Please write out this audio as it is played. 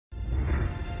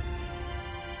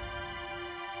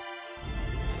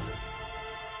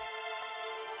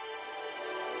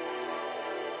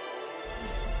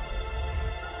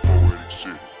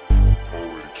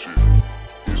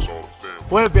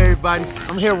What up, everybody?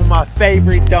 I'm here with my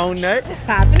favorite donut. It's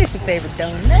poppin'. It's your favorite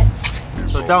donut.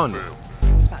 So, donut,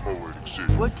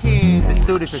 what can the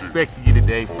students expect of you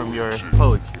today from your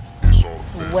poetry?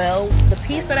 Well, the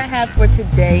piece that I have for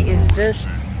today is just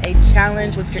a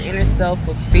challenge with your inner self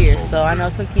with fear. So I know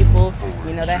some people,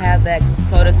 that have that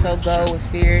toe-to-toe go with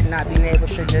fear, not being able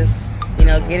to just,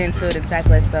 get into it and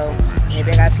tackle it. So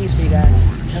maybe I got a piece for you guys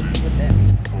to help you with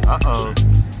that. Uh-oh.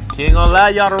 She ain't gonna allow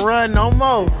y'all to run no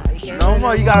more. No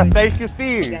more. You gotta face your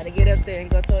fears. You gotta get up there and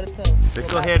go toe-to-toe. Let's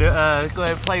go ahead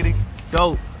and play the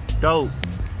dope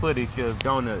footage of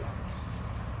donut.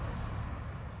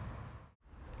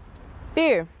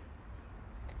 Fear.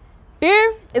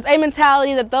 Fear is a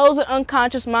mentality that those with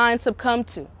unconscious minds succumb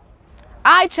to.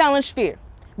 I challenge fear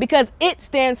because it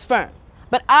stands firm.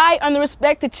 But I earn the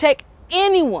respect to check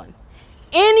anyone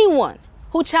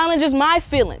who challenges my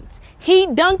feelings. He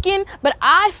dunking, but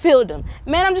I feel them.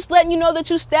 Man, I'm just letting you know that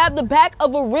you stabbed the back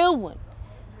of a real one.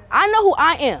 I know who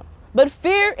I am. But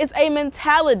fear is a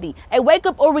mentality, a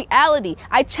wake-up or reality.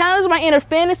 I challenge my inner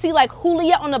fantasy like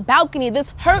Juliet on the balcony. This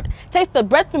hurt takes the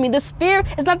breath from me. This fear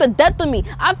is not the death of me.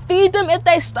 I feed them if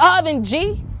they starve in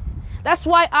G. That's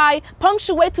why I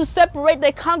punctuate to separate,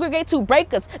 they congregate to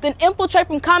break us, then infiltrate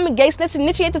from common gates, let's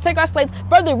initiate to take our slates,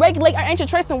 further regulate our ancient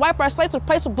traits and wipe our slates,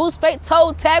 replace with boost fate,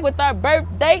 toe tag with our birth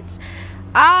dates.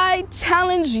 I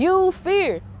challenge you,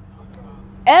 fear.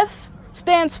 F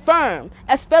stands firm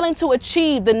as failing to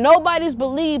achieve the nobodies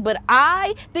believe, but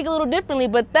I think a little differently,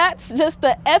 but that's just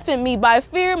the F in me by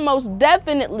fear most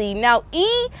definitely. Now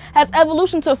E has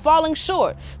evolution to falling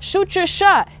short. Shoot your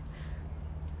shot.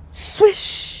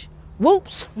 Swish.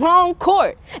 Whoops, wrong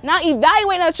court. Now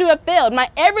evaluate that you have failed. My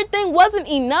everything wasn't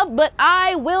enough, but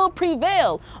I will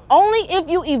prevail. Only if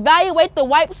you evaluate the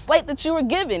white slate that you were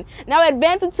given. Now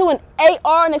advance into an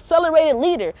AR, an accelerated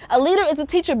leader. A leader is a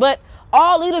teacher, but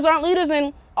all leaders aren't leaders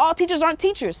and all teachers aren't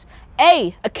teachers.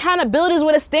 A, accountability is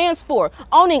what it stands for.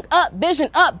 Owning up,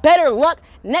 vision up, better luck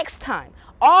next time.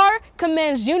 R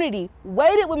commands unity,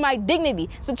 weighted with my dignity.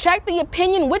 Subtract the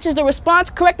opinion, which is the response,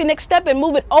 correct the next step and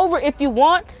move it over if you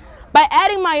want. By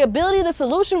adding my ability, the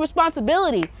solution,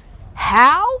 responsibility.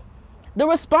 How? The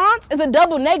response is a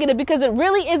double negative because it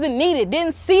really isn't needed.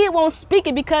 Didn't see it, won't speak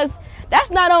it because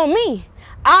that's not on me.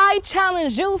 I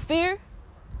challenge you, fear.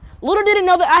 Little did it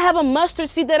know that I have a mustard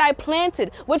seed that I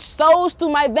planted, which sows through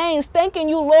my veins. Thanking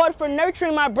you, Lord, for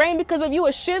nurturing my brain because of you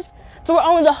it shifts to where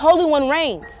only the Holy One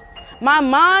reigns. My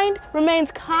mind remains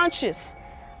conscious.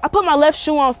 I put my left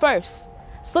shoe on first,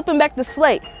 slipping back the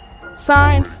slate.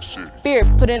 Signed, fear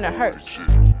put in a hearse.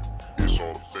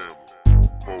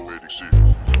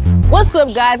 What's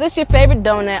up, guys? It's your favorite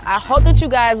donut. I hope that you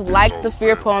guys liked the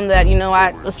fear poem that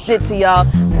I spit to y'all.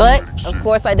 But of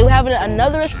course, I do have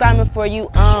another assignment for you.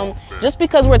 Just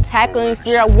because we're tackling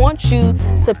fear, I want you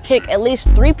to pick at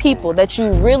least 3 people that you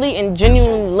really and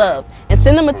genuinely love, and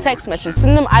send them a text message.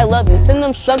 Send them I love you. Send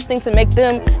them something to make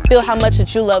them feel how much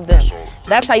that you love them.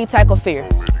 That's how you tackle fear.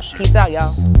 Peace out,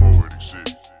 y'all.